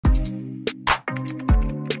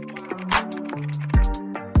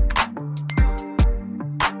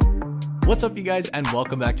What's up, you guys, and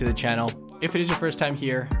welcome back to the channel. If it is your first time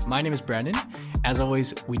here, my name is Brandon. As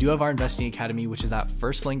always, we do have our Investing Academy, which is that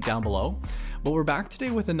first link down below. But we're back today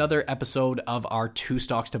with another episode of our 2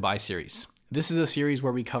 Stocks to Buy series. This is a series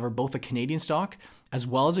where we cover both a Canadian stock as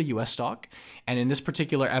well as a US stock. And in this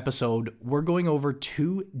particular episode, we're going over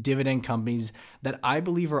 2 dividend companies that I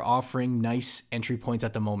believe are offering nice entry points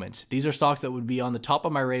at the moment. These are stocks that would be on the top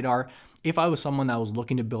of my radar if I was someone that was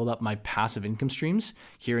looking to build up my passive income streams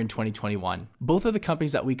here in 2021. Both of the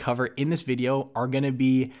companies that we cover in this video are going to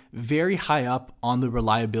be very high up on the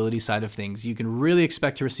reliability side of things. You can really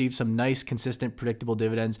expect to receive some nice, consistent, predictable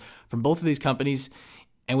dividends from both of these companies.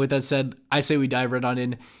 And with that said, I say we dive right on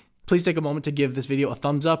in. Please take a moment to give this video a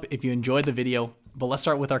thumbs up if you enjoyed the video. But let's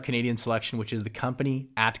start with our Canadian selection, which is the company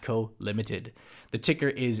ATCO Limited. The ticker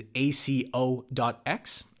is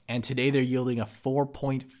ACO.X. And today they're yielding a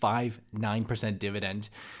 4.59% dividend.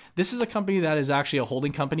 This is a company that is actually a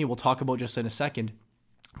holding company we'll talk about just in a second,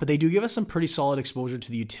 but they do give us some pretty solid exposure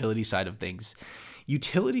to the utility side of things.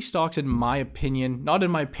 Utility stocks, in my opinion, not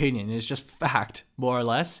in my opinion, it's just fact, more or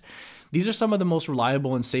less. These are some of the most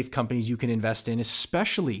reliable and safe companies you can invest in,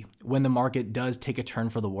 especially when the market does take a turn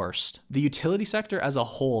for the worst. The utility sector as a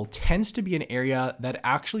whole tends to be an area that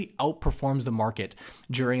actually outperforms the market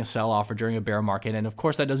during a sell-off or during a bear market. And of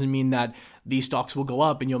course, that doesn't mean that these stocks will go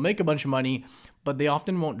up and you'll make a bunch of money, but they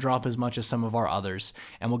often won't drop as much as some of our others.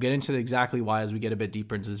 And we'll get into exactly why as we get a bit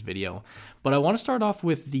deeper into this video. But I want to start off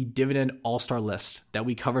with the Dividend All-Star list that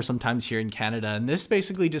we cover sometimes here in Canada. And this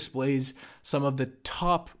basically displays some of the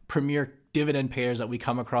top premier dividend payers that we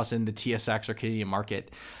come across in the TSX or Canadian market.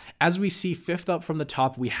 As we see, fifth up from the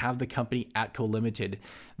top, we have the company ATCO Limited.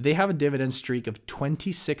 They have a dividend streak of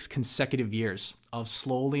 26 consecutive years of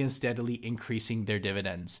slowly and steadily increasing their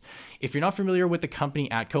dividends. If you're not familiar with the company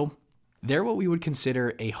ATCO, they're what we would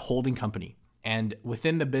consider a holding company. And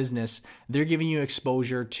within the business, they're giving you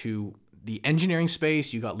exposure to the engineering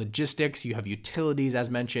space. You got logistics, you have utilities,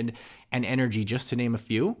 as mentioned, and energy, just to name a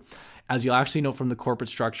few. As you'll actually note from the corporate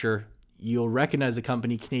structure, you'll recognize the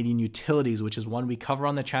company Canadian Utilities, which is one we cover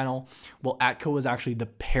on the channel. Well, ATCO is actually the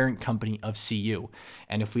parent company of CU.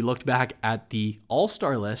 And if we looked back at the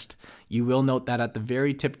All-Star list, you will note that at the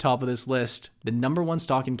very tip top of this list, the number 1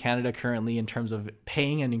 stock in Canada currently in terms of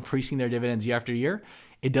paying and increasing their dividends year after year,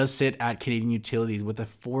 it does sit at Canadian Utilities with a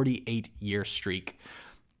 48-year streak.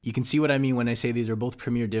 You can see what I mean when I say these are both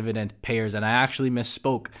premier dividend payers, and I actually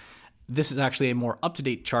misspoke. This is actually a more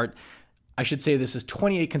up-to-date chart. I should say this is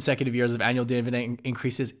 28 consecutive years of annual dividend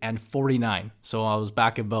increases and 49. So I was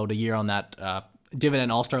back about a year on that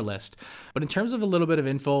Dividend All-Star list. But in terms of a little bit of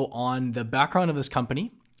info on the background of this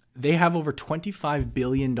company, they have over $25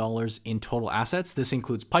 billion in total assets. This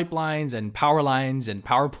includes pipelines and power lines and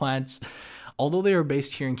power plants. Although they are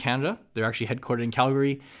based here in Canada, they're actually headquartered in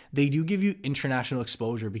Calgary, they do give you international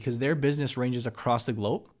exposure because their business ranges across the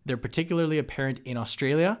globe. They're particularly apparent in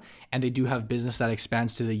Australia, and they do have business that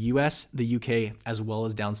expands to the US, the UK, as well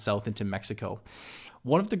as down south into Mexico.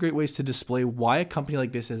 One of the great ways to display why a company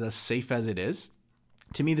like this is as safe as it is,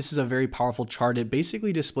 to me, this is a very powerful chart. It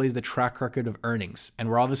basically displays the track record of earnings. And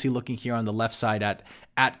we're obviously looking here on the left side at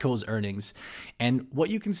ATCO's earnings. And what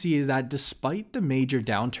you can see is that despite the major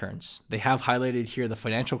downturns, they have highlighted here the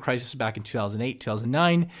financial crisis back in 2008,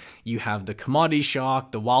 2009. You have the commodity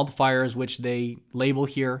shock, the wildfires, which they label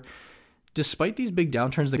here. Despite these big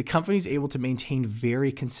downturns, the company is able to maintain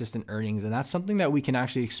very consistent earnings, and that's something that we can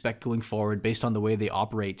actually expect going forward based on the way they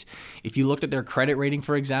operate. If you looked at their credit rating,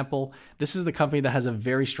 for example, this is the company that has a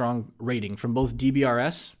very strong rating from both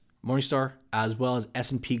DBRS, Morningstar, as well as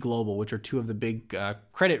S&P Global, which are 2 of the big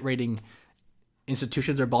credit rating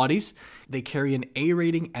institutions or bodies. They carry an A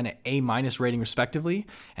rating and an A- rating respectively,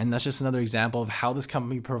 and that's just another example of how this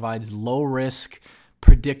company provides low risk,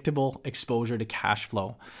 predictable exposure to cash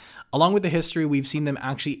flow. Along with the history, we've seen them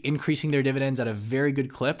actually increasing their dividends at a very good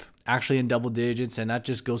clip, actually in double digits, and that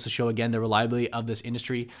just goes to show, again, the reliability of this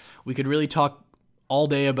industry. We could really talk all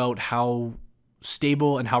day about how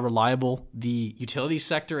stable and how reliable the utility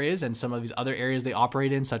sector is and some of these other areas they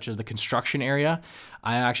operate in, such as the construction area.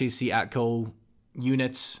 I actually see ATCO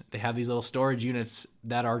units. They have these little storage units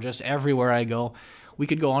that are just everywhere I go. We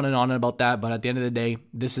could go on and on about that, but at the end of the day,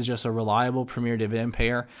 this is just a reliable premier dividend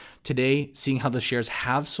payer. Today, seeing how the shares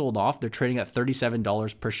have sold off, they're trading at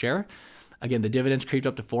 $37 per share. Again, the dividends creeped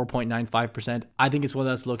up to 4.95%. I think it's one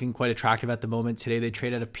that's looking quite attractive at the moment. Today, they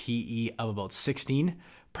trade at a PE of about 16.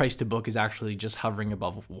 Price to book is actually just hovering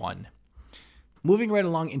above 1. Moving right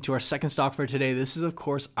along into our second stock for today, this is, of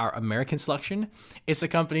course, our American selection. It's a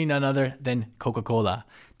company none other than Coca-Cola,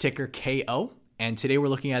 ticker KO. And today we're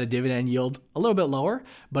looking at a dividend yield a little bit lower,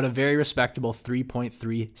 but a very respectable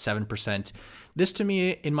 3.37%. This to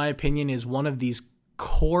me, in my opinion, is one of these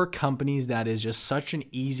core companies that is just such an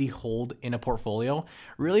easy hold in a portfolio,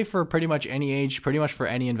 really for pretty much any age, pretty much for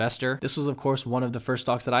any investor. This was, of course, one of the first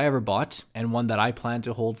stocks that I ever bought and one that I plan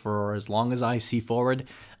to hold for as long as I see forward.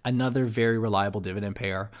 Another very reliable dividend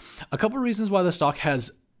payer. A couple of reasons why the stock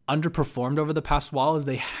has underperformed over the past while is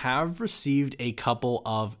they have received a couple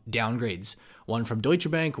of downgrades, one from Deutsche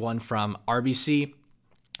Bank, one from RBC.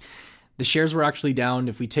 The shares were actually down.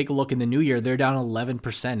 If we take a look in the new year, they're down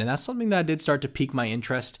 11%. And that's something that did start to pique my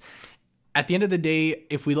interest. At the end of the day,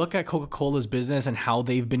 if we look at Coca-Cola's business and how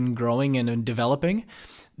they've been growing and developing,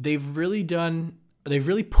 they've really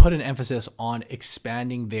put an emphasis on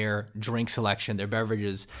expanding their drink selection, their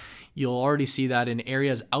beverages. You'll already see that in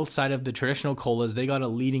areas outside of the traditional colas. They got a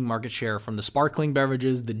leading market share from the sparkling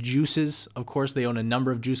beverages, the juices. Of course, they own a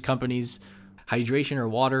number of juice companies, hydration or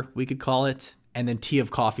water, we could call it. And then tea of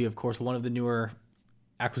coffee, of course, one of the newer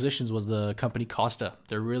acquisitions was the company Costa.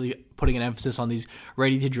 They're really putting an emphasis on these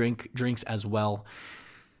ready-to-drink drinks as well.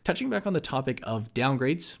 Touching back on the topic of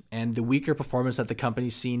downgrades and the weaker performance that the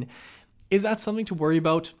company's seen, is that something to worry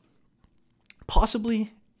about?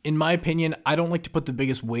 Possibly. In my opinion, I don't like to put the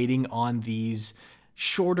biggest weighting on these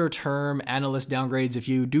shorter-term analyst downgrades. If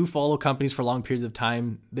you do follow companies for long periods of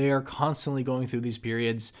time, they are constantly going through these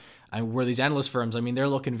periods. And where these analyst firms, they're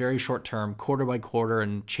looking very short-term, quarter by quarter,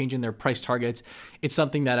 and changing their price targets. It's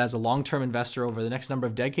something that as a long-term investor over the next number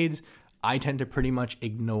of decades, I tend to pretty much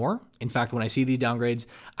ignore. In fact, when I see these downgrades,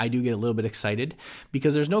 I do get a little bit excited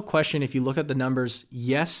because there's no question, if you look at the numbers,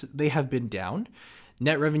 yes, they have been down.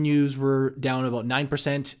 Net revenues were down about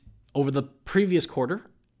 9% over the previous quarter.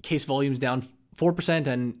 Case volumes down 4%,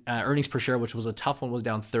 and earnings per share, which was a tough one, was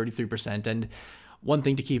down 33%. And one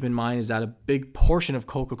thing to keep in mind is that a big portion of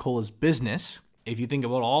Coca-Cola's business, if you think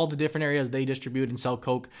about all the different areas they distribute and sell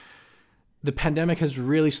Coke, the pandemic has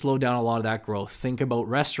really slowed down a lot of that growth. Think about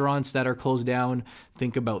restaurants that are closed down.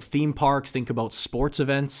 Think about theme parks. Think about sports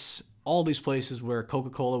events. All these places where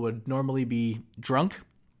Coca-Cola would normally be drunk.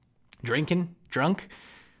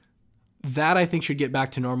 That I think should get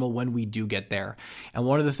back to normal when we do get there. And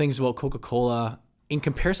one of the things about Coca-Cola, in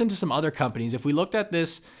comparison to some other companies, if we looked at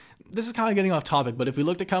this is kind of getting off topic, but if we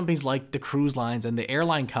looked at companies like the cruise lines and the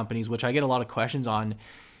airline companies, which I get a lot of questions on,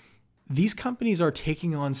 these companies are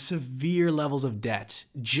taking on severe levels of debt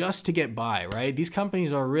just to get by, right? These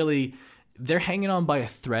companies are they're hanging on by a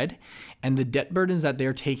thread, and the debt burdens that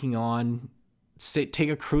they're taking on, say, take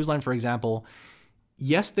a cruise line, for example.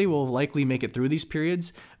 Yes, they will likely make it through these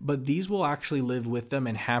periods, but these will actually live with them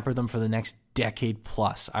and hamper them for the next decade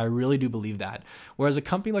plus. I really do believe that. Whereas a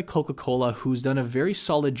company like Coca-Cola, who's done a very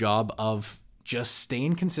solid job of just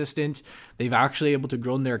staying consistent, they were actually able to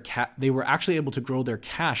grow their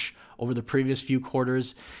cash over the previous few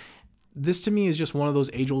quarters. This to me is just one of those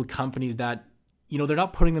age-old companies that, they're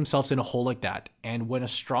not putting themselves in a hole like that. And when a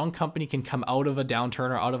strong company can come out of a downturn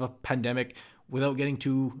or out of a pandemic without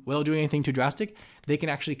doing anything too drastic, they can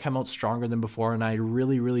actually come out stronger than before. And I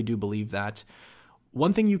really, really do believe that.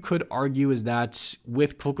 One thing you could argue is that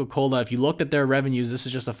with Coca-Cola, if you looked at their revenues, this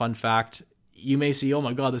is just a fun fact, you may see, oh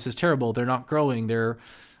my God, this is terrible. They're not growing. Their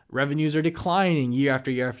revenues are declining year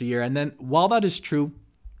after year after year. And then while that is true,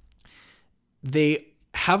 they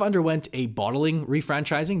have underwent a bottling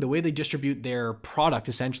refranchising. The way they distribute their product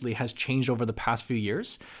essentially has changed over the past few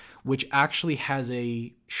years, which actually has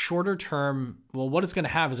a shorter term, what it's going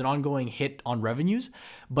to have is an ongoing hit on revenues,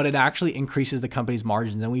 but it actually increases the company's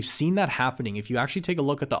margins. And we've seen that happening. If you actually take a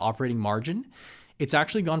look at the operating margin, it's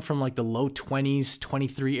actually gone from like the low 20s,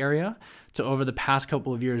 23 area to over the past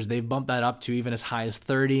couple of years, they've bumped that up to even as high as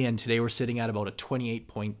 30. And today we're sitting at about a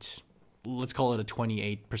 28%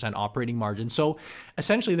 operating margin. So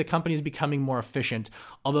essentially the company is becoming more efficient.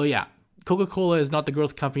 Although, yeah, Coca-Cola is not the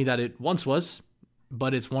growth company that it once was,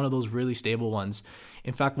 but it's one of those really stable ones.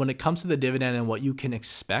 In fact, when it comes to the dividend and what you can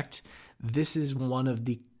expect, this is one of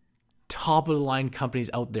the top of the line companies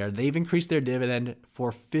out there. They've increased their dividend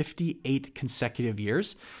for 58 consecutive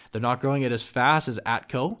years. They're not growing it as fast as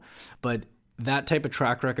Atco, but that type of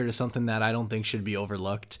track record is something that I don't think should be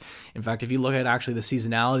overlooked. In fact, if you look at actually the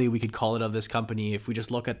seasonality, we could call it, of this company, if we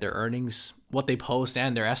just look at their earnings, what they post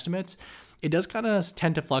and their estimates, it does kind of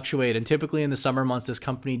tend to fluctuate. And typically in the summer months, this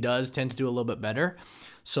company does tend to do a little bit better.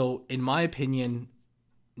 So in my opinion,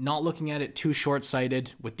 not looking at it too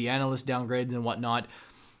short-sighted with the analyst downgrades and whatnot,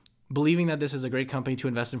 believing that this is a great company to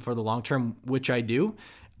invest in for the long term, which I do,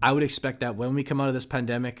 I would expect that when we come out of this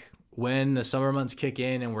pandemic, when the summer months kick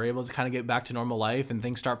in and we're able to kind of get back to normal life and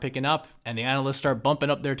things start picking up and the analysts start bumping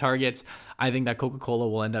up their targets, I think that Coca-Cola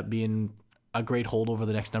will end up being a great hold over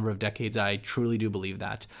the next number of decades. I truly do believe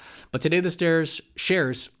that. But today the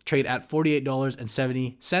shares trade at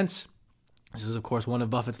 $48.70. This is, of course, one of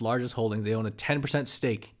Buffett's largest holdings. They own a 10%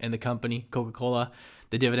 stake in the company, Coca-Cola.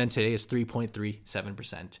 The dividend today is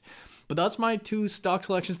 3.37%. But that's my 2 stock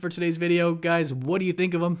selections for today's video. Guys, what do you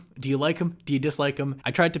think of them? Do you like them? Do you dislike them?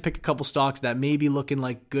 I tried to pick a couple stocks that may be looking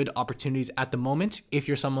like good opportunities at the moment if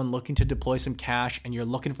you're someone looking to deploy some cash and you're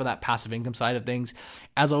looking for that passive income side of things.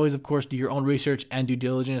 As always, of course, do your own research and due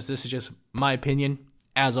diligence. This is just my opinion,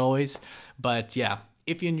 as always. But yeah,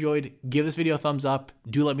 if you enjoyed, give this video a thumbs up.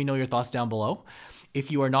 Do let me know your thoughts down below.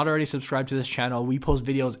 If you are not already subscribed to this channel, we post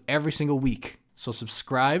videos every single week. So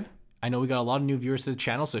subscribe. I know we got a lot of new viewers to the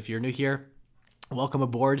channel, so if you're new here, welcome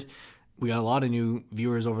aboard. We got a lot of new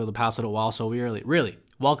viewers over the past little while, so we really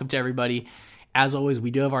welcome to everybody. As always, we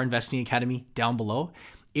do have our Investing Academy down below.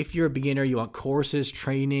 If you're a beginner, you want courses,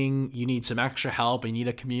 training, you need some extra help, and you need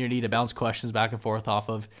a community to bounce questions back and forth off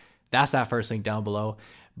of, that's that first link down below.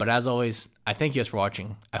 But as always, I thank you guys for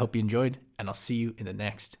watching. I hope you enjoyed, and I'll see you in the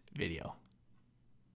next video.